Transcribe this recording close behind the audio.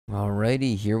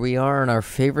Alrighty, here we are on our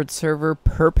favorite server,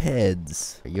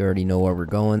 Poopheads. You already know where we're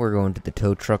going. We're going to the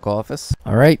tow truck office.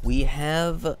 Alright, we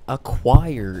have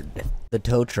acquired the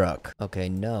tow truck. Okay,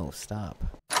 no, stop.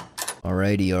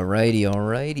 Alrighty.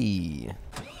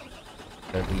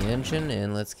 Start the engine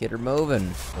and let's get her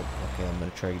moving. Oh, okay, I'm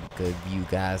gonna try to give you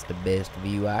guys the best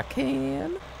view I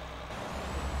can.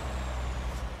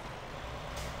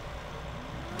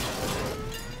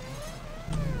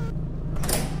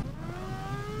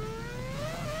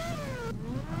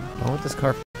 I want this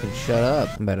car fucking shut up.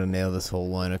 I'm about to nail this whole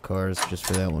line of cars just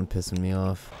for that one pissing me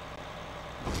off.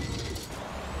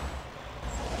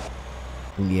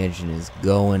 The engine is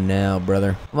going now,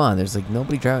 brother. Come on, there's like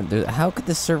nobody driving. How could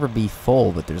this server be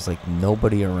full, but there's like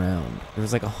nobody around?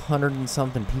 There's like 100 and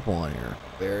something people on here.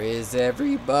 Where is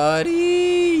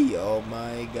everybody? Oh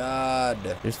my god.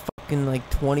 There's fucking like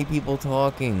 20 people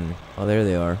talking. Oh, there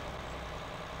they are.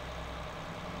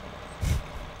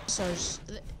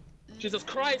 Jesus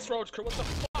Christ, Roach Crew, what the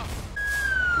fuck?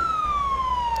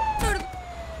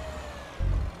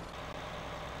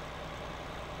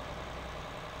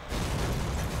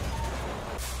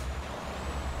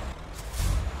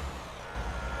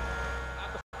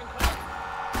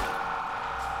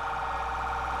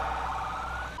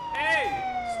 Hey!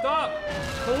 Stop!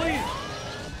 Police!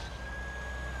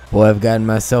 Boy, I've gotten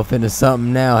myself into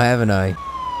something now, haven't I?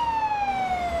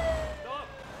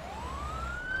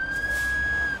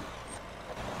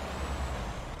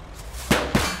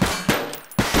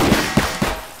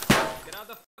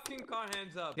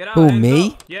 Hands up. Get out. Who,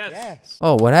 me? Up. Yes.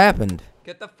 Oh, what happened?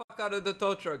 Get the fuck out of the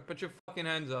tow truck. Put your fucking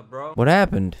hands up, bro. What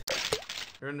happened?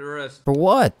 You're in the arrest. For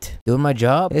what? Doing my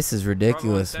job? This is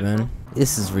ridiculous, man.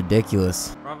 This is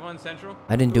ridiculous. Bravo and Central?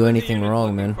 I didn't do anything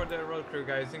wrong, man. For the road crew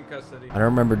guys in custody. I don't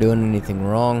remember doing anything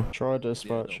wrong. Try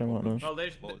dispatch, I might know. Well,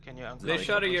 they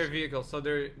shot at your vehicle, so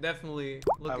they're definitely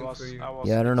looking for you.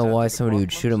 Yeah, I don't know why somebody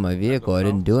would shoot at my vehicle. I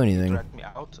didn't do anything.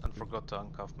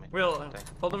 Well,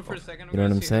 hold on for a second. You know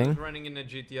what I'm saying? Running in a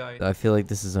GTI. I feel like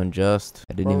this is unjust.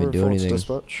 I didn't even do anything.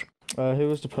 Dispatch. Who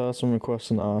was the person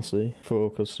requesting RC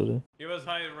for custody? He was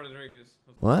High Rodriguez.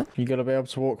 What? You gotta be able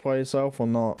to walk by yourself or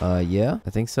not? Yeah, I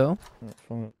think so. Right,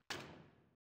 fine.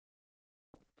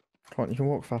 Come on, you can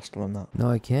walk faster than that. No,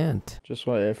 I can't. Just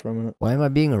wait here for a minute. Why am I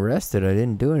being arrested? I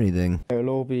didn't do anything. It'll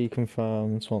all be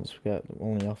confirmed once we get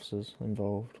all the officers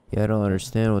involved. Yeah, I don't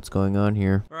understand what's going on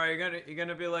here. Alright, you're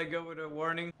gonna be like, go with a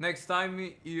warning. Next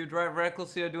time you drive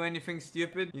recklessly or do anything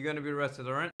stupid, you're gonna be arrested,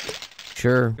 alright?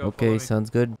 Sure, okay, sounds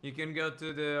good. You can go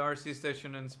to the RC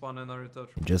station and spawn another tow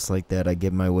truck. Just like that, I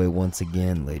get my way once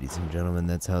again, ladies and gentlemen.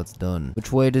 That's how it's done.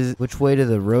 Which way to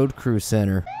the road crew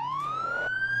center?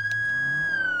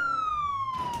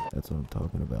 That's what I'm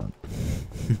talking about.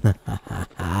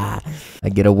 I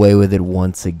get away with it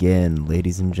once again,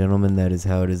 ladies and gentlemen. That is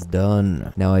how it is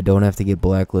done. Now I don't have to get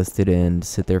blacklisted and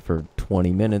sit there for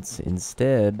 20 minutes.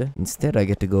 Instead, I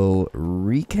get to go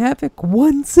wreak havoc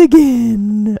once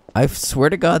again. I swear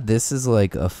to God, this is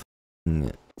like a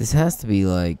this has to be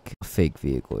like a fake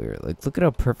vehicle here. Like, look at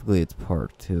how perfectly it's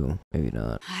parked too. Maybe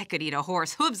not. I could eat a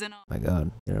horse, hooves and all. My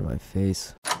God, get out of my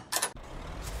face.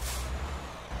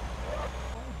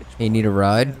 Hey, need a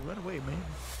ride? Yeah, run away, man.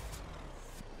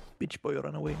 Bitch boy,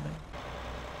 run away, man.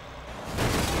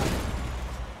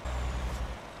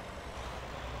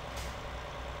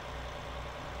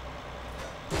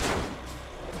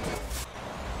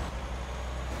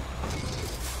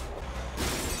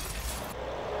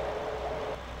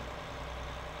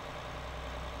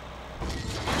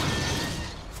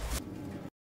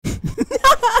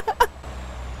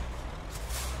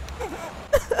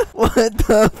 What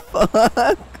the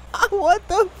fuck? What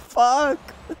the fuck?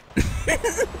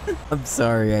 I'm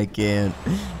sorry, I can't.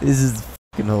 This is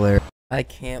fucking hilarious. I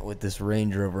can't with this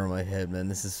Range Rover on my head, man.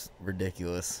 This is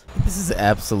ridiculous. This is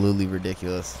absolutely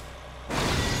ridiculous.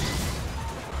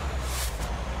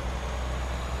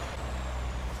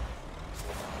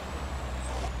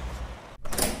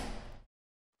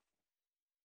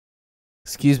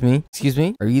 Excuse me?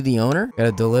 Are you the owner? Got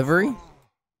a delivery?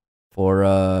 For,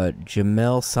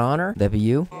 Jamel Sonner? That be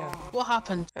you? Yeah. What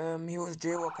happened? He was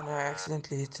jaywalking and I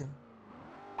accidentally hit him.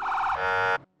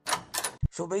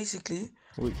 So basically,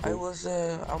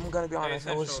 I'm gonna be honest,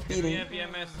 I was speeding. Can we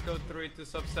have EMS go 3 to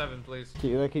sub 7, please?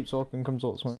 Keep talking, come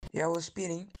talk to me. Yeah, I was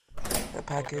speeding. The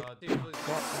packet. God, please.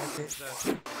 That packet.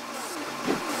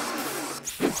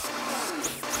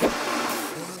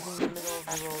 It was in the middle of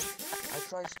the road. I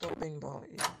tried stopping, but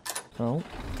yeah. No?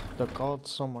 The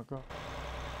gods, oh my god.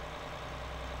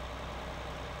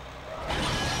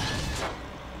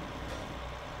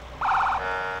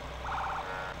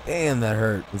 Damn, that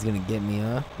hurt. He's gonna get me,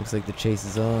 huh? Looks like the chase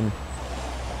is on.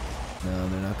 No,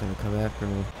 they're not gonna come after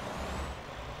me.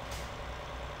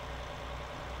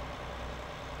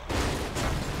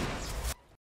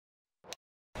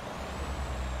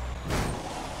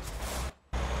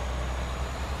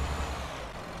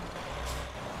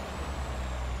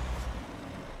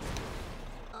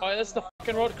 Oh, that's the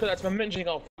fucking road because that's been mentioning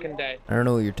all fucking day. I don't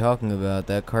know what you're talking about.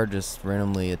 That car just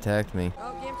randomly attacked me.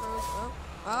 Oh, game froze.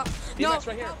 Oh. No, No,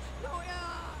 right here. no, yeah.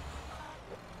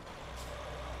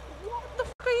 What the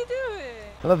fuck are you doing?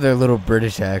 I love their little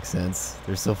British accents.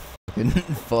 They're so fucking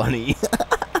funny.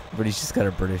 But he's just got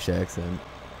a British accent.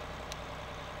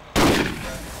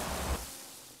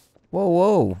 Whoa,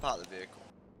 whoa. Part of the vehicle.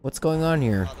 What's going on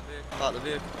here? Part of the vehicle. Part of the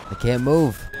vehicle. I can't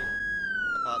move.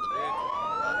 Part of the vehicle.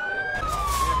 Part of the vehicle.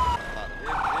 Part of the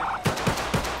vehicle.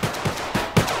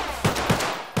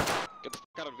 Get the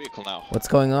fuck out of the vehicle now. What's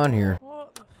going on here?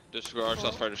 Disregard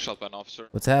shots fired shot by an officer.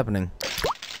 What's happening?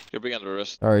 You're being under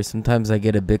arrest. Sorry, sometimes I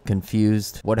get a bit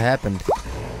confused. What happened?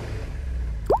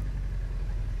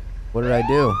 What did I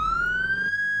do?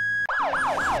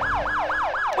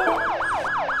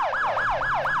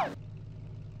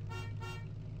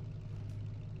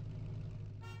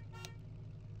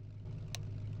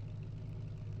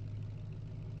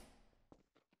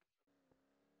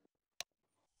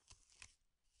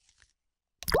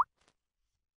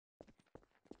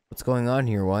 What's going on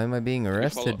here? Why am I being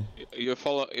arrested?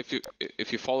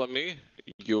 If you follow me,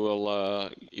 you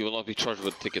will not be charged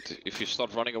with a ticket. If you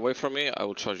start running away from me, I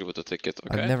will charge you with a ticket.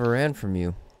 Okay? I've never ran from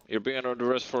you. You're being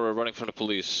under arrest for running from the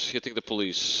police, hitting the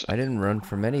police. I didn't run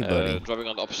from anybody. Driving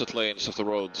on the opposite lanes of the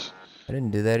road. I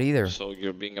didn't do that either. So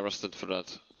you're being arrested for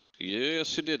that.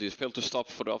 Yes, you did. You failed to stop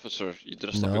for the officer. You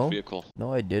didn't stop your vehicle.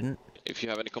 No, I didn't. If you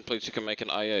have any complaints, you can make an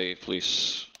IA,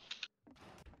 please.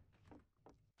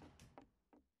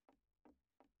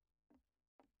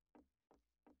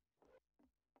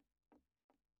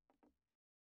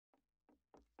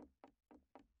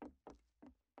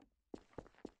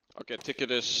 Okay, ticket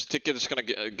is gonna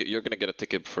get you're gonna get a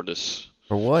ticket for this.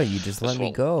 For what? You just let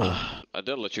me go. I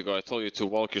didn't let you go. I told you to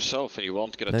walk yourself, and you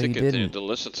won't get a No, you ticket. And you didn't. didn't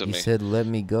listen to me. You said let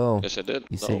me go. Yes, I did.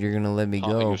 You No. said you're gonna let me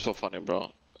Oh, go. you're so funny,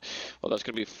 bro. Well, that's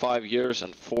gonna be 5 years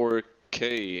and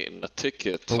 4K in a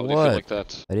ticket. For How do you what? feel like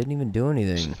that? I didn't even do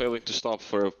anything. Failing to stop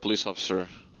for a police officer.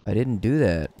 I didn't do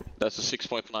that. That's a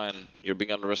 6.9. You're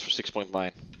being under arrest for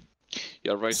 6.9.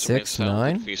 Your rights to remain 6'9"? sound.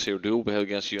 Anything you say or do will be held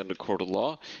against you in the court of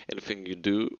law. Anything you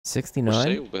do or say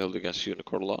 69? will be held against you in the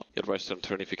court of law. Your rights to an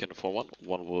attorney if you can afford one.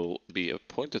 One will be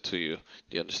appointed to you.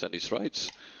 Do you understand these rights?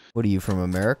 What are you, from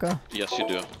America? Yes, you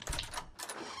do.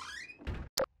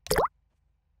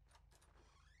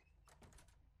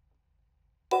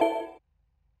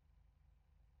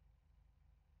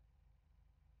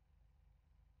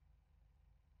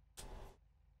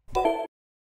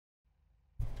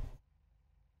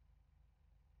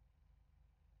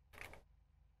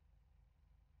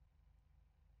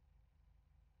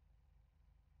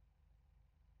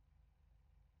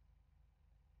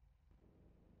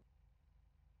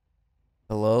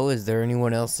 Hello, is there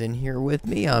anyone else in here with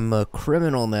me? I'm a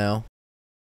criminal now.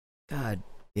 God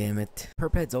damn it.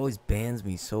 Poopheads always bans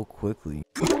me so quickly.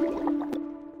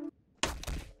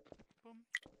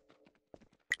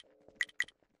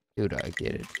 Dude, I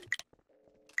get it.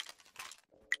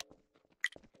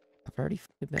 I've already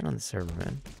fucking been on the server,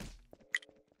 man.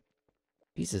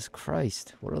 Jesus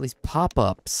Christ, what are all these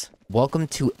pop-ups? Welcome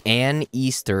to Ann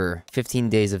Easter, 15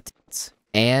 days of tits.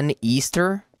 Ann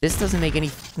Easter? This doesn't make any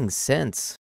fucking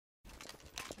sense.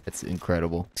 That's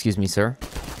incredible. Excuse me, sir.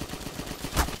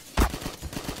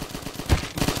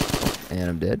 Oh, and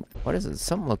I'm dead. What is it?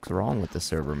 Something looks wrong with the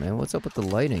server, man. What's up with the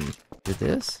lighting? Is it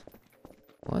this?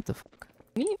 What the fuck?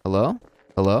 Hello?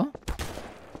 Hello?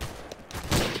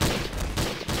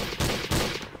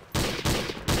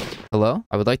 Hello?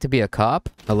 I would like to be a cop.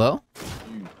 Hello?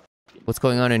 What's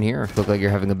going on in here? Look like you're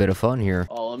having a bit of fun here.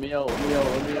 Oh, let me out, let me out,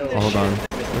 let me out. Oh, hold on.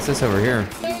 What's this over here?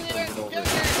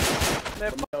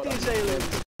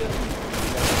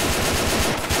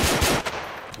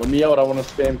 Let me out, I want to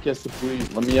spam kiss the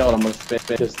police. Let me out, I'm going to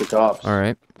spam kiss the cops.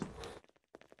 Alright.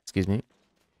 Excuse me.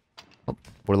 Oh,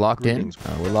 we're locked in.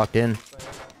 We're locked in.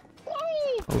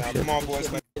 Oh shit. Come on, boys.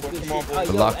 Come on, boys.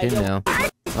 We're locked in now.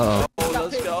 Uh-oh. Oh,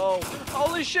 let's go.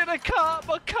 Holy shit, a cop,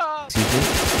 a cop. Excuse me?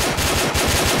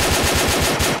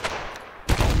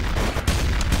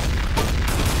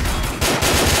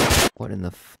 What in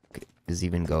the fuck is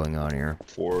even going on here?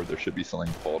 Or there should be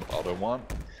something called auto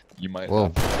want. You might Whoa.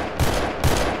 have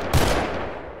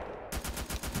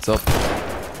What's up?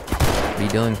 What are you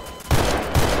doing?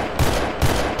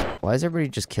 Why is everybody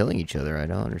just killing each other? I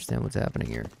don't understand what's happening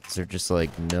here. Is there just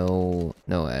like no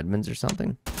admins or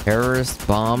something? Terrorist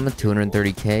bomb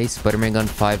 230k. Spider-Man gun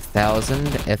 5,000.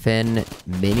 FN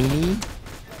mini.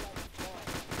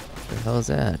 What the hell is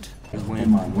that?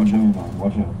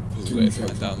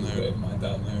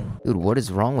 Dude, what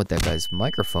is wrong with that guy's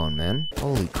microphone, man?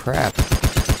 Holy crap.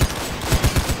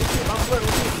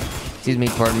 Excuse me,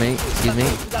 pardon me. Excuse me.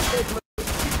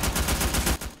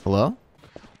 Hello?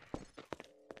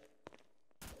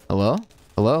 Hello?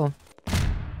 Hello?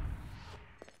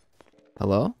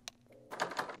 Hello?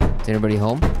 Is anybody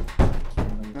home?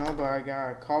 No, but I got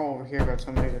a call over here about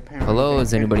somebody that apparently... Hello,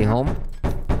 is anybody home?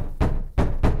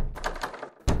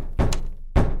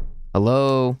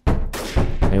 Hello?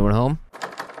 Anyone home?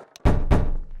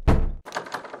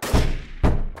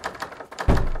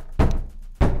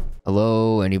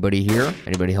 Hello? Anybody here?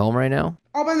 Anybody home right now?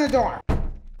 Open the door!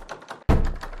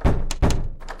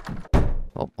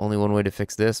 Well, only one way to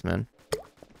fix this, man.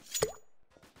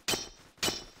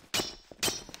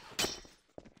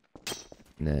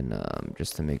 And then,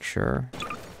 just to make sure.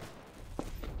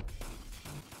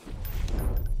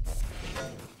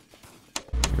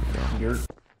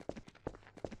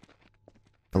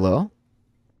 Hello?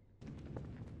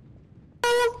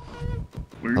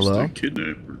 Where's Hello? the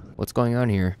kidnapper? What's going on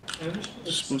here?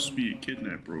 There's supposed to be a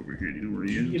kidnapper over here. Do you know where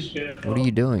he is? What are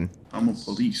you doing? I'm a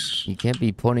police. You can't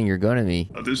be pointing your gun at me.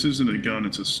 This isn't a gun,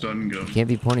 it's a stun gun. You can't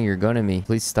be pointing your gun at me.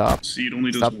 Please stop. See, it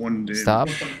only does Stop. one damage. Stop.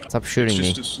 Stop shooting it's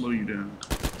me. just to slow you down.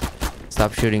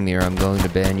 Stop shooting me or I'm going to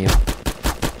ban you.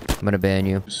 I'm gonna ban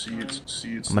you.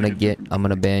 I'm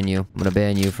gonna ban you. I'm gonna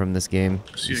ban you from this game.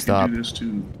 See, Stop. I can do this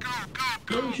too.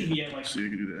 See, I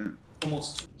can do that.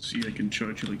 See, I can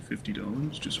charge you like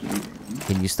 $50 just when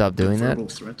Can you stop doing that?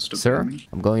 Sir,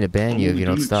 I'm going to ban you if you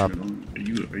don't stop. Are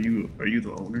you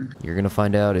the owner? You're gonna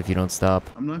find out if you don't stop.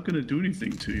 I'm not gonna do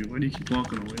anything to you. Why do you keep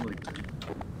walking away like that?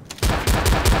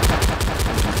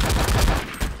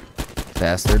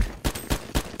 Bastard.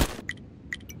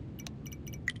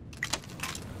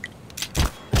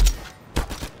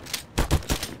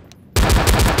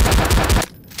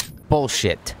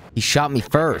 Bullshit. He shot me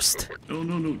first.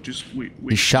 No, just wait.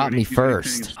 He shot me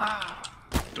first.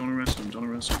 Don't arrest him, don't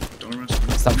arrest him, don't arrest him.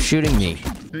 Stop shooting me.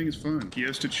 Paying is fine. He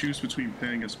has to choose between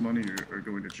paying us money or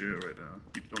going to jail right now.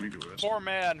 You don't need to arrest him. Poor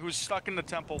man who's stuck in the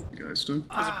temple. You guys do?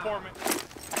 There's a poor man.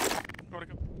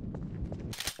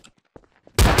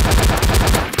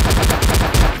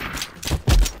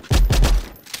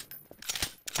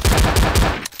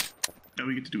 Now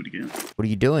we get to do it again. What are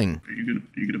you doing? Are you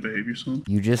gonna behave yourself?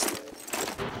 You just...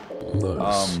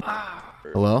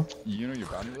 Hello? You know your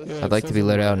bounty list? I'd like to be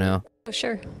let out now. Oh,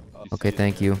 sure. Okay,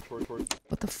 thank you.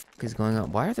 What the fuck is going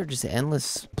on? Why are there just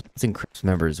endless Crips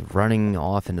members running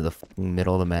off into the fucking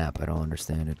middle of the map? I don't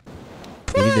understand it.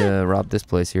 We need to rob this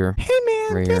place here. Hey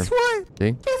man, right guess here. what?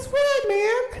 See? Guess what,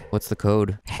 man? What's the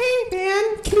code? Hey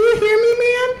man, can you hear me,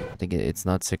 man? I think it's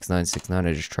not 6969.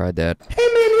 I just tried that. Hey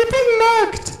man, you're being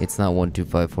mugged! It's not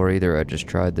 1254 either. I just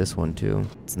tried this one too.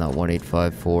 It's not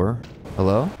 1854.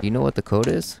 Hello? Do you know what the code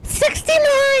is? 69!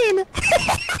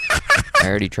 I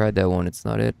already tried that one. It's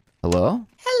not it. Hello?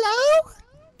 Hello?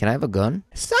 Can I have a gun?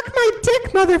 Suck my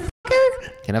dick,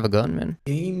 motherfucker! Can I have a gun, man?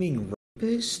 Gaming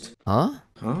rapist? Huh?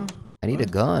 Huh? I need a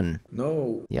gun.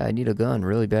 No. Yeah, I need a gun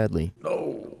really badly.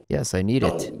 No. Yes, I need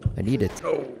it. I need it.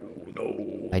 No.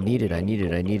 I need it. I need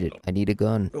it. I need it. I need a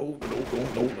gun. No.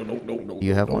 Do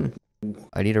you have one?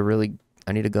 I need a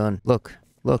gun. Look.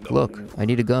 I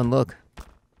need a gun. Look.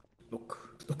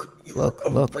 You're a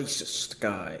Look. racist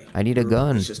guy. I need a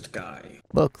gun. Racist guy.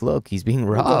 Look. He's being Who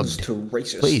goes robbed. to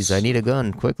racists? Please, I need a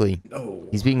gun quickly. No.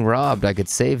 He's being robbed. I could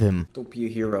save him. Don't be a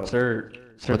hero. Sir,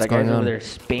 What's that going guy's over on? there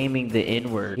spamming the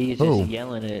N-word. He's Who? just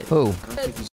yelling it. Who?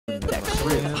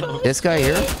 This guy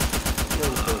here?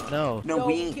 No. No,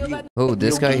 we ain't real. Oh,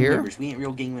 this guy here? Members. We ain't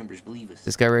real gang members, believe us.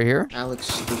 This guy right here? Alex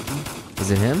Sticky.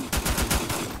 Is it him?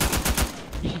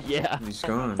 Yeah. He's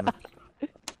gone.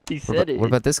 He said it. What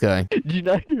about this guy? Did you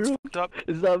not hear him?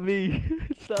 It's not me.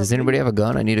 It's not Does me. anybody have a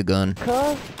gun? I need a gun.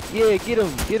 Cuz? Yeah, get him,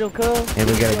 cuz.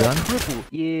 Anybody got a gun? Cripple.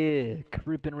 Yeah,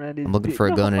 creeping around his I'm looking bitch. for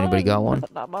a gun. Anybody got one?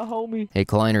 Not my homie. Hey,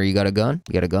 Kleiner, you got a gun?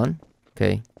 You got a gun?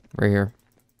 Okay, right here.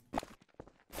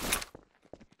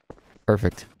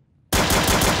 Perfect.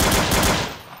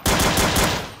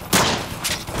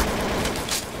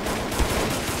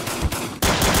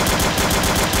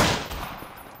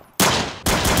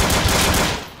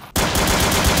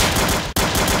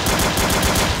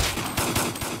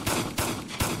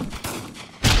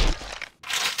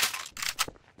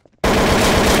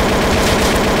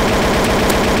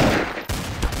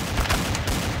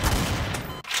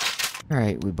 Alright,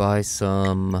 Alright, we buy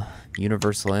some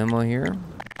universal ammo here.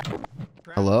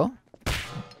 Hello?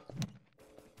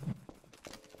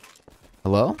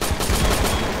 Hello?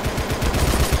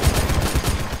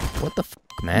 What the fuck,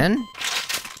 man?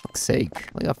 For fuck's sake.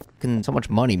 I got fucking so much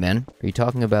money, man. Are you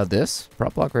talking about this?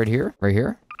 Prop block right here? Right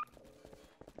here?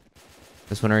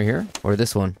 This one right here? Or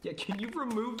this one? Yeah, can you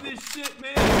remove this shit,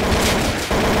 man?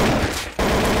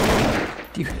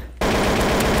 Dude.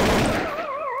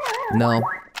 No,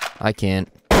 I can't.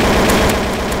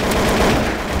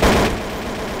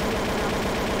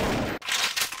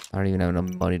 I don't even have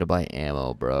enough money to buy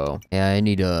ammo, bro. Yeah, I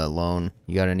need a loan.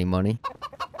 You got any money?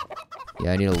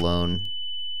 Yeah, I need a loan.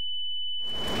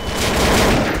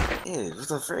 Hey, what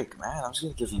the frick, man? I'm just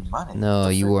gonna give you money. No,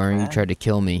 you weren't. You tried to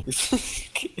kill me.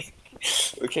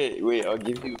 Okay, wait. I'll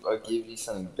give you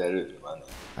something better than money.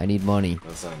 I need money.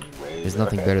 There's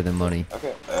nothing better than money.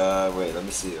 Okay. Wait. Let me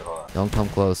see it. Hold on. Don't come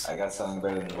close. I got something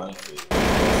better than money for you.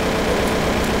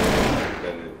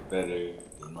 Better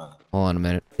than money. Hold on a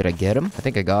minute. Did I get him? I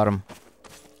think I got him.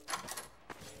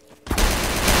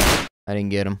 I didn't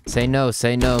get him. Say no,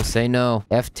 say no, say no.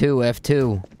 F2,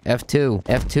 F2, F2,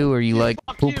 F2 or you like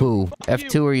poo-poo.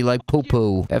 F2 or you like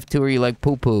poo-poo. F2 or you like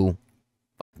poo-poo.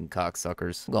 Fucking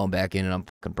cocksuckers. I'm going back in and I'm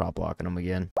fucking prop blocking them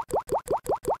again.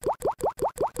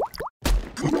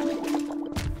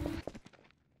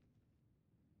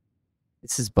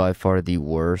 This is by far the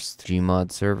worst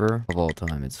Gmod server of all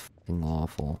time. It's fucking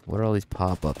awful. What are all these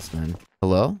pop-ups, man?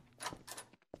 Hello?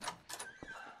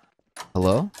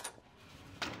 Hello?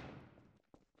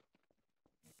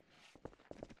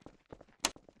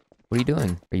 What are you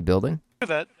doing? Are you building? Do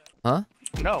that. Huh?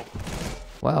 No.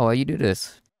 Wow, why you do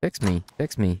this? Fix me.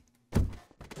 Fix me.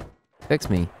 Fix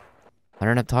me. I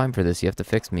don't have time for this. You have to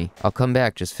fix me. I'll come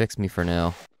back. Just fix me for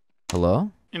now.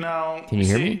 Hello? You know, Can you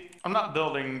hear me? I'm not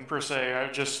building per se.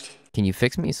 I just. Can you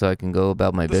fix me so I can go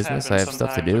about my business? I have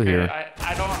stuff to do here.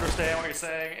 I don't understand what you're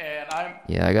saying, and I'm.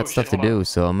 Yeah, I got stuff to do,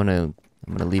 so I'm gonna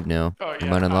leave now. Oh, yeah, You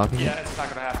mind unlocking it? Yeah, it's not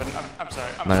gonna happen. I'm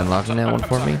sorry. Mind unlocking that one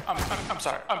for me? I'm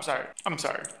sorry. I'm sorry. I'm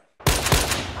sorry.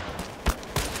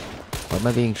 Why am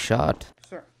I being shot?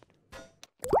 Sir.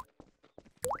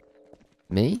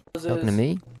 Me? Talking to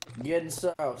me? Get in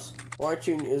the house. Why aren't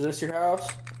you? Is this your house?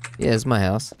 Yeah, it's my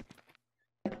house.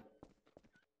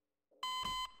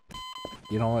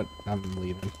 You know what? I'm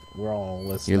leaving. We're all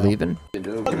listening. You're leaving?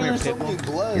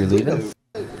 You're leaving?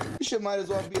 You should might as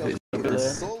well be a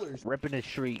Ripping the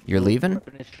street. You're leaving?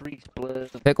 Ripping the streets,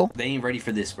 blood. Pickle? They ain't ready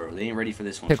for this, bro. They ain't ready for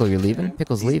this one. Pickle, you're leaving?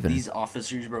 Pickle's leaving. These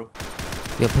officers, bro.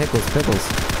 Yo, Pickles, Pickles.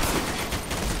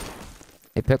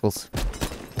 Hey, Pickles.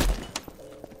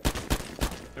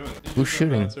 Who's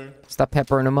shooting? Stop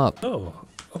peppering him up. No,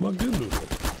 I'm a good dude.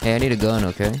 Hey, I need a gun,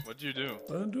 okay? What'd you do?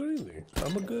 I didn't do anything.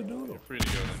 I'm a good dude. You're free to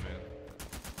go then, man.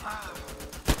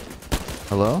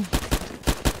 Hello?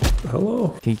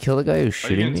 Hello? Can you kill the guy who's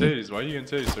shooting me? Why are you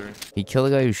getting tased, sir? Can you kill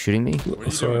the guy who's shooting me?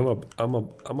 Sorry, I'm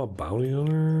a bounty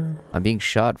hunter. I'm being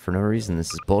shot for no reason.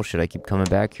 This is bullshit. I keep coming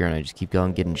back here and I just keep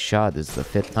going getting shot. This is the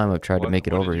 5th time I've tried to make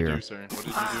it over here. What did you do, sir? What did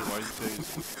you do? Why are you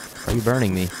tased? Why are you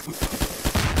burning me?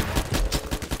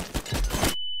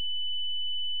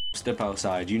 Step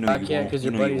outside. You know I can't because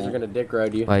your buddies are gonna dick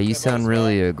ride you. Wow, you sound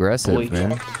really aggressive,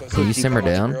 man. Can you simmer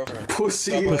down?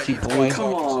 Pussy boy.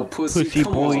 Come on, pussy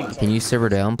boy. Can you simmer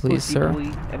down, please, sir?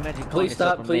 Please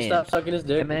stop sucking his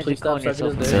dick. Please stop sucking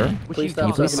his dick. Sir? Please Can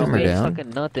you stop please sucking simmer his dick. down?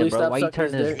 Fucking nothing, Please bro. stop Why you sucking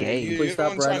turning his this dick. gay? Please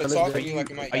stop riding on his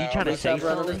dick. Are you trying to say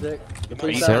something?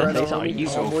 Please Sir? stop riding on You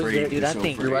so homeboy's dick. Dude, I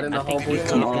think You're riding the homeboy's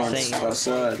Come dick.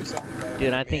 on,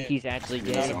 dude, I think he's actually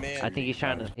gay. I think he's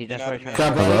trying to. That's what he's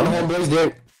Stop trying to. riding on homeboy's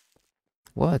dick.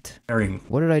 What?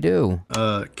 What did I do?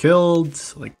 Killed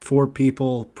like 4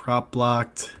 people, prop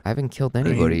blocked. I haven't killed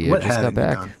anybody. I just got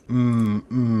back. I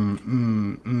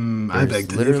beg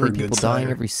to differ, literally good people dying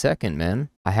sire. every second, man.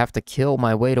 I have to kill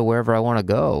my way to wherever I want to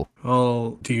go.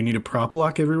 Well, do you need a prop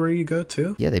block everywhere you go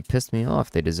too? Yeah, they pissed me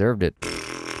off. They deserved it.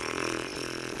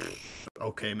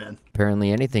 Okay, man.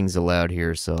 Apparently anything's allowed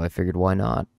here, so I figured why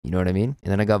not? You know what I mean?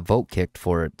 And then I got vote kicked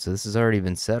for it, so this has already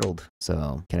been settled.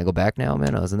 So, can I go back now,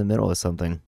 man? I was in the middle of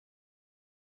something.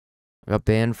 I got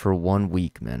banned for 1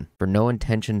 week, man. For no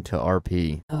intention to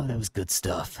RP. Oh, that was good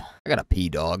stuff. I gotta pee,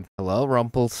 dog. Hello,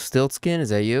 Rumpelstiltskin? Is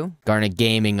that you? Garnet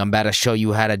Gaming, I'm about to show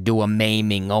you how to do a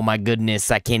maiming. Oh my goodness,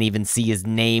 I can't even see his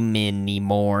name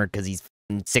anymore, because he's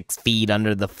 6 feet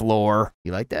under the floor.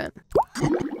 You like that?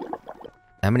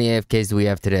 How many AFKs do we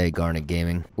have today, Garnet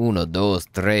Gaming? 1, 2,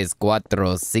 3, 4,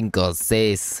 5,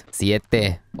 6, 7,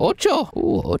 8.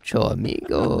 8,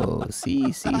 amigo.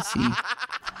 Sí.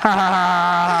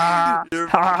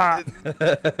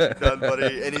 Done,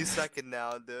 buddy. Any second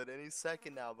now, dude. Any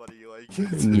second now, buddy. Like.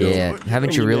 Yeah,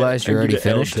 haven't you realized you're already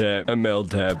finished? I'm L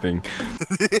tapping.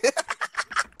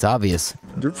 It's obvious.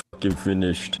 You're fucking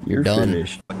finished. You're done.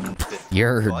 Finished.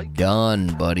 You're done,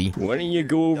 buddy. Why don't you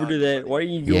go over to that? Why don't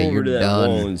you go Yeah, over you're to that done.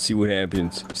 wall and see what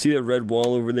happens? See that red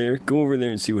wall over there? Go over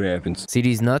there and see what happens. See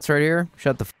these nuts right here?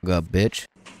 Shut the fuck up, bitch.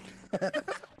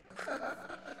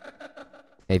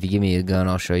 Hey, if you give me a gun,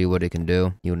 I'll show you what it can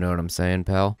do. You know what I'm saying,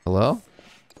 pal? Hello?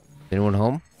 Anyone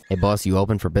home? Hey, boss, you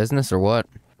open for business or what?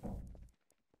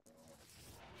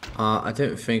 I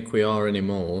don't think we are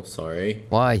anymore, sorry.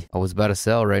 Why? I was about to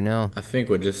sell right now. I think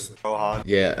we're just...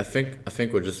 Yeah, I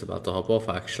think we're just about to hop off,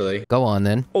 actually. Go on,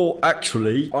 then. Oh,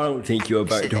 actually, I don't think you're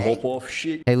about to hop off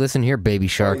shit. Hey, listen here, baby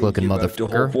shark-looking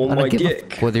motherfucker. on I my don't give a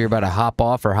dick. fuck whether you're about to hop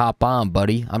off or hop on,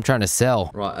 buddy. I'm trying to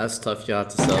sell. Right, that's tough, you have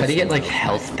to sell. How do you get like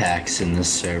health packs in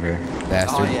this server?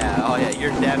 Bastard. Oh yeah, you're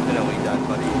definitely done,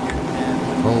 buddy. You're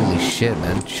dead. Holy shit,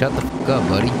 man. Shut the fuck up,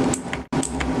 buddy.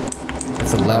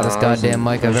 That's the loudest goddamn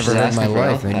mic I've ever heard in my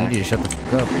life, man. You need to shut the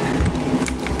fuck up.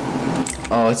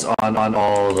 Oh, it's on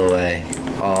all the way.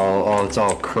 Oh, it's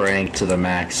all cranked to the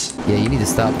max. Yeah, you need to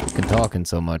stop fucking talking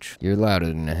so much. You're louder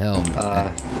than hell.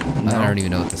 I don't even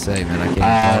know what to say, man. I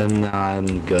can't even talk.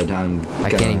 I'm good. I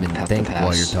can't even think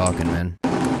while you're talking, man.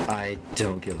 I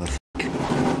don't give a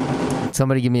fuck.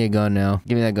 Somebody give me a gun now.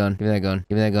 Give me that gun. Give me that gun.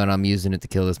 Give me that gun. I'm using it to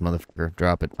kill this motherfucker.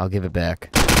 Drop it. I'll give it back.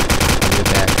 I'll give it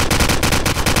back.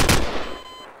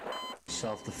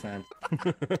 Self-defense.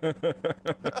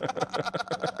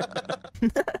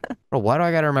 Bro, why do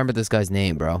I gotta remember this guy's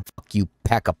name, bro? Fuck you,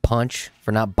 pack a punch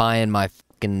for not buying my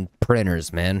fucking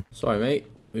printers, man. Sorry, mate.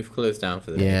 We've closed down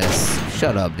for the day. Yes.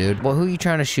 Shut up, dude. Well, who you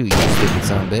trying to shoot, you stupid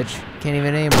son of a bitch? Can't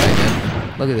even aim right,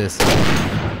 man. Look at this. You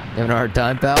having a hard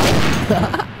time, pal? Look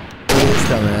at this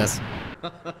dumbass.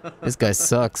 This guy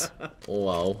sucks.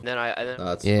 Wow. Then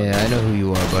That's yeah, I know who you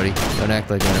are, buddy. Don't act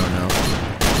like I don't know.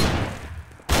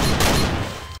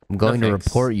 I'm going to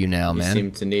report you now, man. You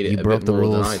seem to need it you a broke bit the more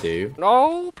rules. than I do.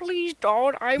 No, please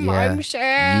don't. I'm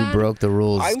sad. You broke the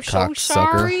rules, I'm so cocksucker.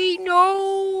 sorry.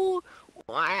 No.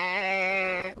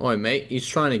 Oi, mate, he's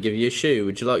trying to give you a shoe.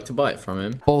 Would you like to buy it from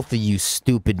him? Both of you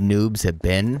stupid noobs have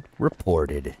been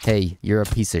reported. Hey, you're a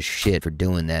piece of shit for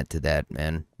doing that to that,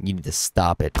 man. You need to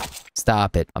stop it.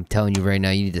 Stop it. I'm telling you right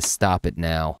now, you need to stop it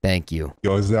now. Thank you.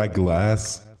 Yo, is that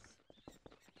glass?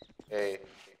 Hey.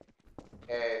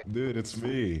 Hey. Dude, it's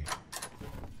me.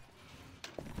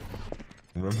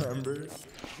 Remember?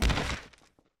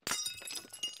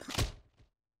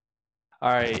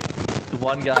 Alright,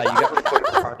 one guy, you got reported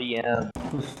for RDM.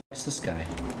 What's this guy?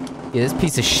 Yeah, this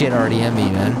piece of shit RDM me,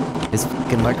 man. His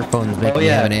fucking microphone's making me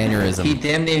have an aneurysm. He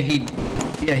damn near, he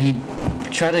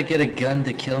tried to get a gun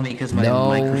to kill me because my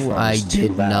microphone No, I is too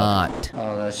did loud. not.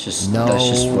 Oh, that's just No,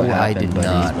 what happened, I did buddy.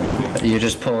 not. You're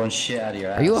just pulling shit out of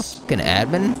your ass. Are you a fucking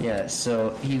admin? Yeah, so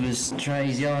he's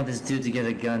yelling at this dude to get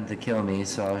a gun to kill me,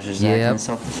 so I was just Yep. acting in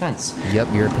self-defense. Yep,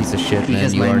 you're a piece of shit, man.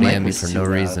 Because You my RDM mic me was for too no loud.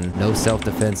 reason. No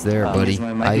self-defense there, buddy. because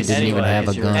my mic I is didn't too even loud. have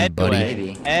a gun,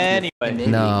 buddy. Anyway.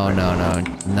 No,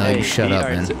 Hey, you shut up,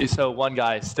 man. So one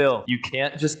guy, still, you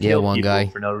can't just Yeah, kill one people guy.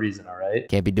 for no reason, alright?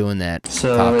 Can't be doing that,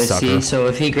 So cocksucker.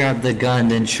 if he grabbed the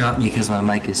gun and shot me because my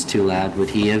mic is too loud, would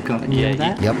he have gotten you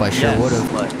that? Yep, I sure would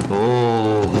have.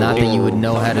 Oh. Not that you would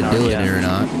know how to do it or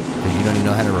not, because you don't even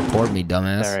know how to report me,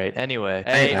 dumbass. Alright, anyway.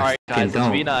 Hey, alright guys,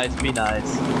 let's be nice, be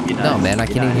nice. Be nice. No, man, I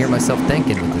be can't even nice. hear myself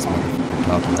thinking with this motherfucker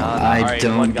talking. I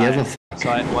don't give a f. So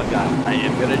one guy, I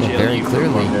am gonna jail very you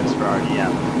clearly. for this for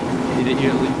RDM.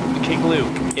 King Luke,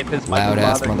 if his mic Loud is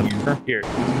ass bothering you, motherfucker. here,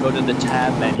 go to the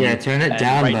tab menu. Yeah, turn it and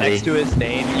down, right buddy. next to his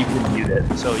name, you can mute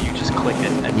it. So you just click it.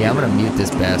 And Yeah, I'm mute gonna mute this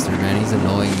bastard, man. He's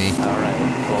annoying me. it. Alright,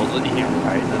 well, here,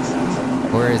 alright,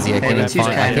 that's Where is he? I can't even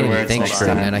find. I can't even think next straight,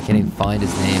 time. man. I can't even find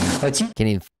his name. Can't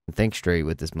even think straight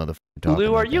with this motherfucker talking.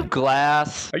 Lou, are like you that.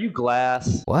 glass? Are you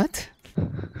glass? What?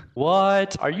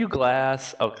 What? Are you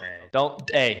glass? Okay. Don't.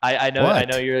 Hey, I know. What? I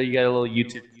know you got a little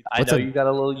YouTube. I What's know a you got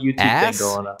a little YouTube ass? thing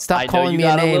going on. Stop I know calling you me a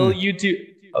got name. little YouTube.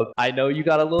 Oh, I know you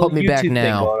got a little Put me YouTube back thing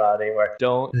now. going on anywhere.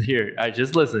 Don't here. I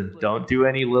just listen. Don't do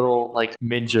any little like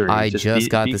mingery. I just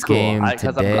got be this cool. game 'Cause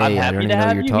today. I'm I happy don't to even know have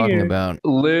what you're you talking here. about.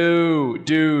 Lou,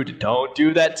 dude, don't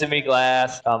do that to me,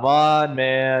 Glass. Come on,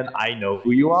 man. I know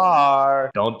who you are.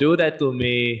 Don't do that to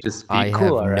me. Just be I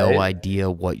cool, have alright? no idea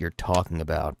what you're talking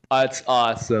about. That's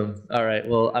awesome. All right,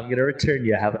 well, I'm gonna return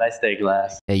you. Have a nice day,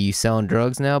 Glass. Hey, you selling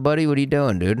drugs now, buddy? What are you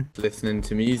doing, dude? Listening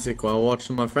to music while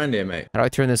watching my friend here, mate. How do I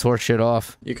turn this horse shit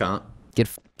off? You can't. Get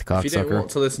f***ed, cocksucker. If you don't want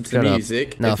to listen to Shut up.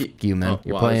 music, No, if you- fuck you, man. Oh,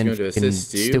 You're well, I was playing going to fucking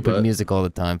assist you, stupid but music all the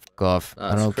time. Fuck off. I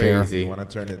that's don't crazy. care. You wanna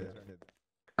turn it?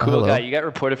 Cool Hello. guy, you got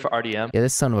reported for RDM. Yeah,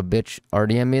 this son of a bitch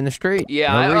RDM me in the street.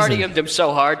 Yeah, No I reason. RDM'd him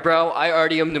so hard, bro. I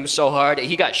RDM'd him so hard.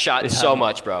 He got shot so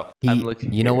much, bro.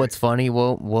 You know what's funny,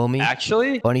 Wilmy?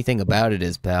 Actually? Funny thing about it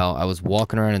is, pal, I was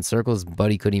walking around in circles,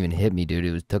 buddy couldn't even hit me,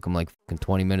 dude. Took him like fucking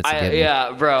 20 minutes to get me.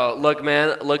 Yeah, bro. Look,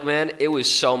 man. It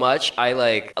was so much.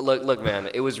 Look, man.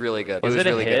 It was really good. Was it was it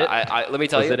a really hit? good. Let me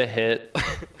tell Was you. it a hit?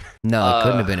 No, it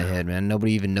couldn't have been a hit, man.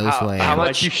 Nobody even knows who I am. How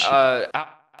much?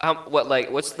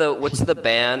 What's the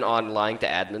ban on lying to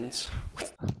admins?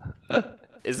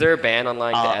 Is there a ban on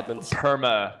lying to admins?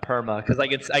 Perma, because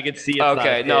I could see it.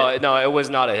 Okay, no, it was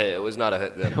not a hit. It was not a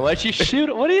hit then. Why'd you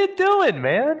shoot? What are you doing,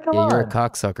 man? Come on. You're a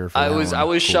cocksucker for I that was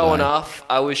one, showing guy. off.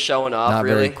 I was showing off. Not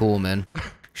really very cool, man.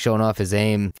 Showing off his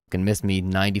aim, fucking missed me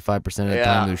 95% of the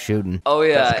time he was shooting. Oh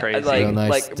yeah, That's crazy. Real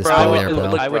nice bro, display there,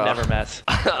 pal. I would never mess.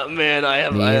 Man, I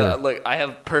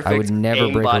have perfect. I would never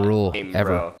break a rule, aim,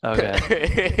 ever. Bro.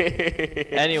 Okay.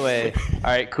 Anyway, all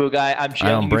right, cool guy. I'm I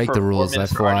don't break the rules. I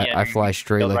I fly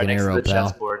straight like an arrow,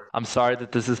 pal. I'm sorry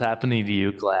that this is happening to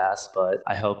you, Glass, but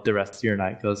I hope the rest of your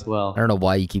night goes well. I don't know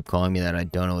why you keep calling me that. I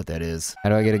don't know what that is. How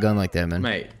do I get a gun like that, man?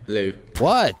 Mate, Lou.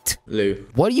 What? Lou.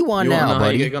 What do you want You now, wanna know how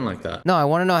buddy? you get a gun like that? No, I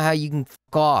want to know how you can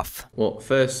fuck off. Well,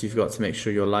 first you've got to make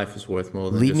sure your life is worth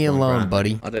more than Leave just me $1 alone, grand.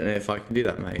 buddy. I don't know if I can do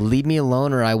that, mate. Leave me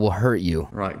alone or I will hurt you.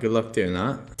 Right, good luck doing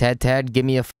that. Tad, give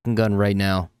me a fucking gun right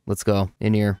now. Let's go.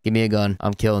 In here. Give me a gun.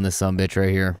 I'm killing this sumbitch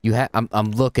right here.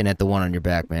 I'm looking at the one on your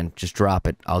back, man. Just drop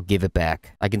it. I'll give it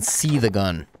back. I can see the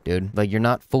gun, dude. Like, you're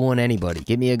not fooling anybody.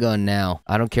 Give me a gun now.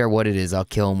 I don't care what it is. I'll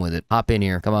kill him with it. Hop in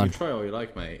here. Come on. You try all you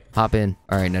like, mate. Hop in.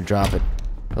 All right, now drop it.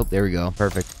 Oh, there we go.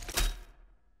 Perfect.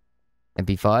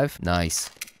 MP5? Nice.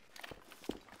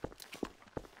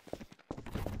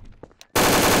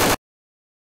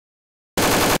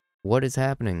 What is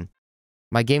happening?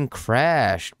 My game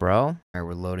crashed, bro. All right,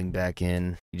 we're loading back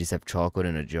in. You just have chocolate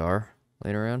in a jar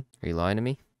laying around? Are you lying to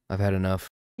me? I've had enough.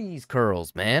 These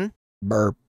curls, man.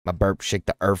 Burp. My burp shook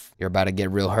the earth. You're about to get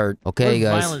real hurt. Okay,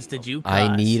 What guys. violence did you I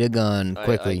cause? need a gun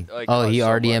quickly. I Oh, he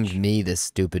caused so RDM'd me, this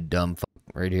stupid dumb fuck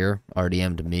right here.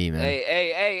 RDM'd me, man.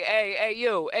 Hey,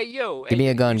 you. Give me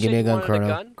a gun. You Give said me a you gun, wanted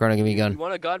Chrono. Chrono, give me a gun. You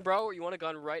want a gun, bro? You want a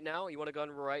gun right now? You want a gun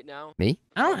right now? Me?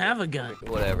 I don't have a gun.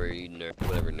 Whatever, you nerd.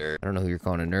 Whatever, nerd. I don't know who you're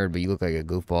calling a nerd, but you look like a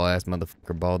goofball ass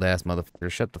motherfucker, bald ass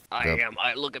motherfucker. Shut the fuck up.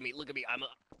 Look at me. I'm a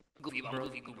goofy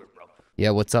goober, bro.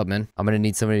 Yeah, what's up, man? I'm gonna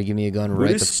need somebody to give me a gun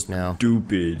right the fuck now.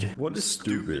 Stupid. What is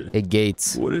stupid? Hey,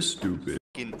 Gates. What is stupid?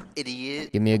 Fucking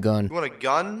idiot. Give me a gun. You want a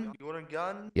gun? You want a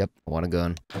gun? Yep, I want a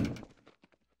gun.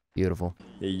 Beautiful.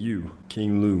 Hey, you,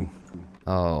 King Lou.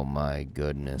 Oh my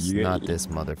goodness. You- Not this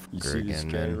You motherfucker see this again,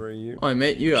 guy man. right here? Oh,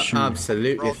 mate, you are Shoot.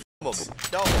 absolutely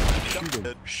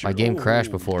My game crashed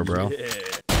before, bro. Yeah.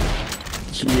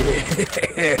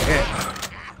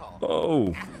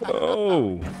 Oh.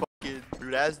 Fucking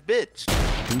rude ass bitch.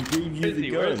 Who gave you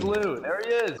the Where's gun? Lou? There he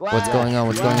is. What's going on?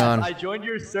 What's going on? I joined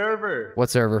your server. What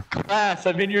server? Glass,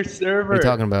 I'm in your server. What are you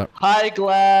talking about? Hi,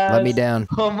 Glass. Let me down.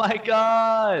 Oh my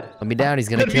god. Let me down. He's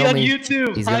gonna Gonna kill be me. on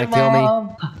YouTube. He's Hi, gonna kill me.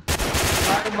 Mom.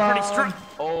 Hi, Mom.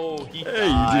 Oh, he Hey,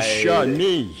 you just shot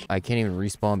me. I can't even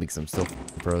respawn because I'm still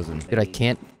frozen. Dude, I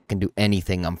can't fucking do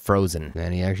anything. I'm frozen.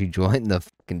 Man, he actually joined the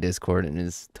fucking Discord and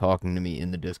is talking to me in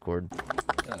the Discord.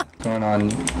 What's going on?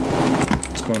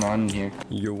 What's going on in here?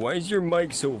 Yo, why is your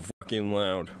mic so fucking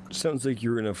loud? Sounds like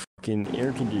you're in a fucking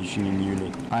air conditioning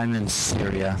unit. I'm in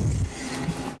Syria.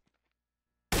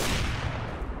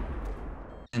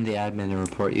 And the admin to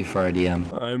report you for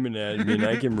RDM. I'm an admin.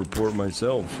 I can report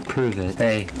myself. Prove it.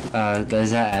 Hey,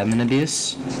 is that admin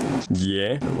abuse?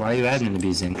 Yeah? Why are you admin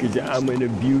abusing? Because I'm an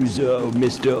abuser of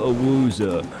Mr.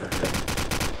 Awooza.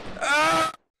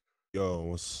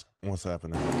 Yo, what's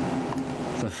happening?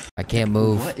 I can't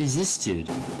move. What is this dude?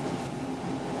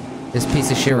 This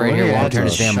piece of shit right here won't turn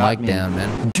his damn Shot mic me. down,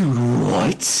 man. Dude,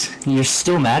 what? You're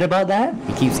still mad about that?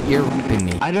 He keeps ear ripping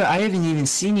me. I haven't even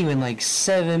seen you in like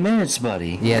 7 minutes,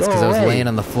 buddy. Yeah, it's Go because I was away. laying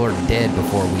on the floor dead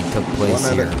before we took place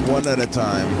here. One at a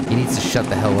time. He needs to shut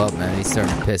the hell up, man. He's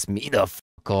starting to piss me the fuck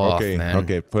off, Okay, man.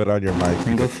 okay, put on your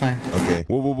mic. Go fine. Okay.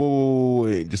 Whoa,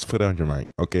 wait, just put on your mic.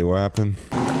 Okay, what happened?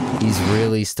 He's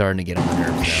really starting to get on my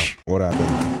nerves now. What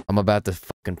happened? I'm about to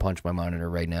fucking punch my monitor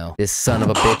right now. This son of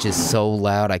a bitch is so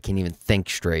loud I can't even think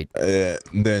straight.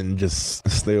 Then just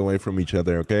stay away from each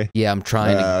other, okay? Yeah, I'm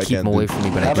trying to keep him away from me,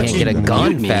 but I How about can't you get a mute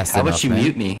gun me? fast How enough, about you man.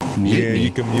 mute me? Mute me.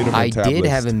 You can mute him on I tab did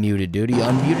list. have him muted, dude. He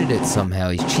unmuted it somehow.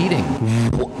 He's cheating.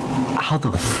 How the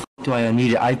f do I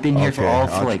unmute it? I've been here for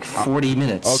like 40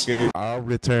 minutes. Okay, I'll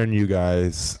return you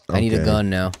guys. I need a Okay. gun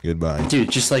now. Goodbye.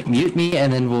 Dude, just like mute me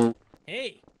and then we'll...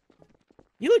 Hey,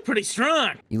 you look pretty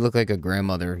strong. You look like a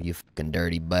grandmother, you fucking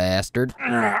dirty bastard.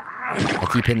 I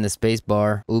keep hitting the space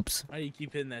bar. Oops. Why do you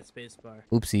keep hitting that space bar?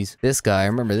 Oopsies. This guy, I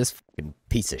remember this fucking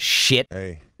piece of shit.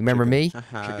 Hey. Remember me?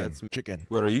 Chicken.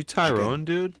 What, are you Tyrone,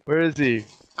 dude? Where is he?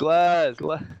 Glass.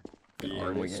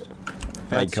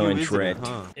 High contract.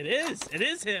 It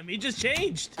is him. He just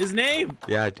changed his name.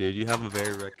 Yeah, dude, you have a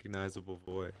very recognizable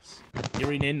voice. He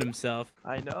renamed himself.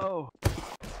 I know.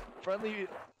 Friendly.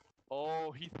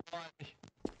 Oh, he's funny.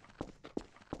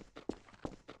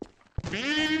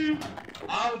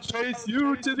 I'll chase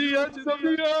you to the ends of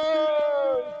the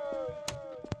earth.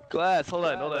 Glass, hold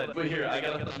on. Wait, here, I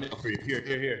got a thumbnail for you.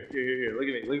 Here. Look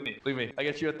at me. I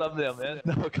got you a thumbnail, man.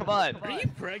 No, come on. Are you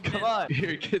pregnant? Come on.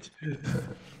 Here, get.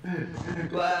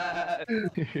 Glass. Here,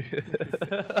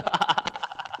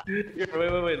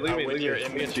 wait. Look at me. With your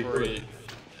inventory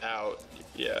out.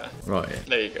 Yeah. Right.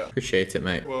 There you go. Appreciate it,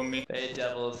 mate. Well, me. Hey,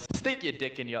 devils. Stick your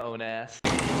dick in your own ass.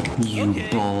 You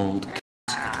bald.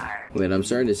 Wait, I'm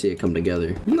starting to see it come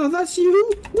together. No, that's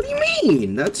you. What do you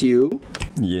mean? That's you.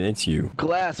 Yeah, it's you.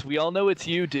 Glass, we all know it's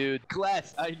you, dude.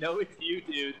 Glass, I know it's you,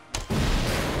 dude.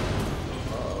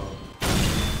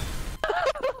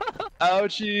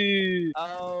 Ouchie!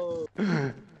 Ow!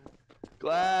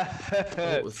 Glass!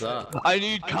 What was that? I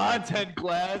need content,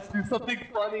 Glass! Do something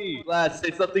funny! Glass,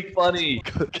 say something funny!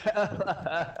 Please!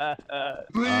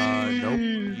 Nope.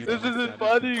 This isn't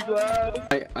funny, Glass!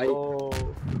 Oh.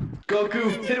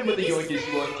 Goku, hit him with the yoinky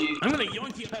yoinky. I'm gonna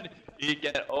yoink you out. You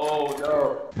get. Oh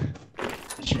no.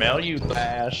 Smell you,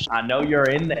 Glass. I know you're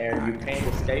in there. You can't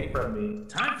escape from me.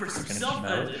 Time for some self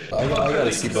I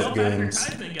gotta see Bub Games.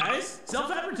 self-advertisement, guys.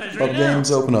 Self-advertise Bub right now. Games,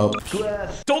 open up.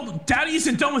 Glass. Don't, Daddy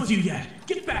isn't done with you yet.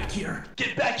 Get back here.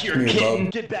 Get back here, Come here, kitten.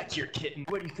 Bub. Get back here, kitten.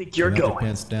 Where do you think you're going?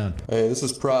 Pants down. Hey, this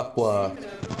is prop block.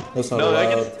 That's not No, I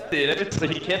allowed. can see it. So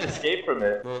he can't escape from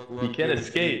it. He can't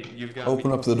escape.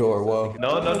 Open up the door. Whoa.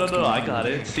 No. I got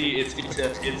it. See, it's a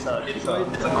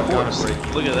course.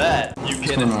 Look at that. You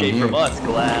can't going on escape here? from us,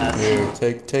 Glass. Here,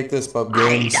 take this, Bub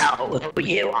Games. You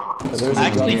are. There's a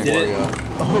Actually gun did for it. ya.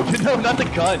 Oh no, not the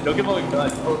gun. Don't give him a gun.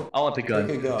 Oh, I want the gun.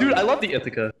 Take a gun. Dude, I love the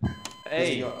Ithaca.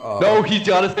 Hey. Oh. No, he's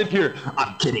got us in here.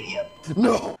 I'm kidding him.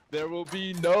 No. There will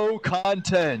be no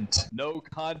content. No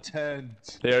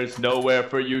content. There's nowhere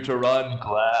for you to run,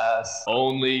 Glass.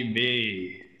 Only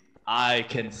me. I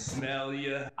can smell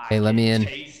you. Hey, let me in.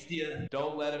 Taste you.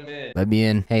 Don't let him in. Let me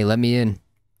in. Hey, let me in.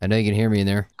 I know you can hear me in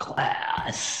there.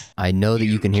 Glass. I know that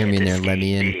you can hear me in there. Let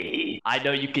me in. I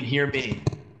know you can hear me.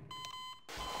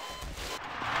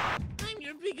 I'm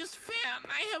your biggest fan.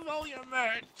 I have all your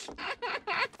merch.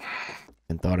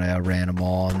 And thought I outran them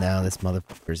all. Now this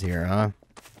motherfucker's here, huh?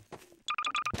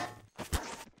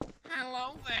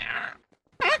 Hello there.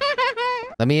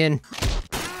 Let me in.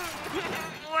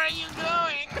 Where are you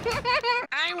going?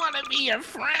 I want to be your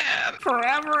friend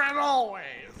forever and always.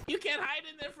 You can't hide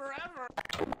in there forever.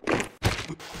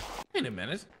 Wait a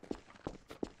minute.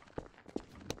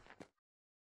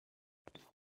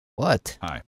 What?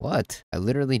 Hi. What? I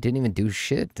literally didn't even do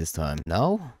shit this time.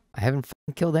 No? I haven't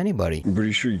fucking killed anybody. I'm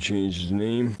pretty sure he changed his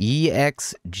name.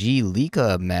 EXG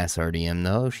Lika mass RDM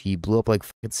though. She blew up like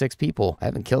fucking 6 people. I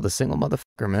haven't killed a single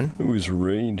motherfucker, man. It was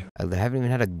raid. I haven't even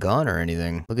had a gun or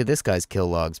anything. Look at this guy's kill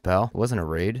logs, pal. It wasn't a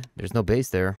raid. There's no base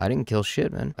there. I didn't kill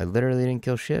shit, man. I literally didn't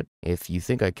kill shit. If you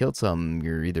think I killed something,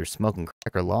 you're either smoking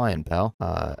crack or lying, pal.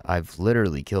 I've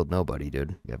literally killed nobody,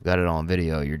 dude. I've got it on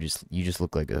video. You just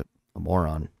look like a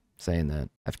moron saying that.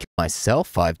 I've killed myself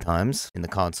 5 times in the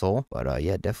console, but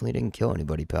yeah, definitely didn't kill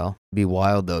anybody, pal. It'd be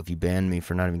wild though if you banned me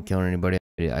for not even killing anybody.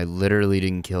 I literally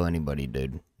didn't kill anybody,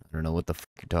 dude. I don't know what the fuck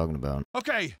you're talking about.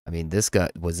 Okay. I mean,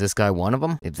 was this guy one of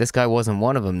them? If this guy wasn't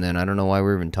one of them, then I don't know why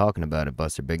we're even talking about it,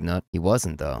 Buster Big Nut. He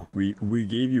wasn't though. We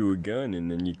gave you a gun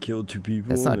and then you killed 2 people.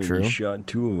 That's not and true. You shot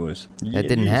 2 of us. That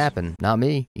didn't happen. Not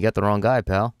me. You got the wrong guy,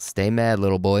 pal. Stay mad,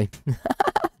 little boy.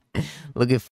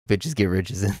 Look at bitches get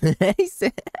riches. He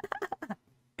said.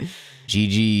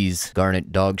 GG's,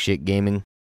 Garnet Dog Shit Gaming.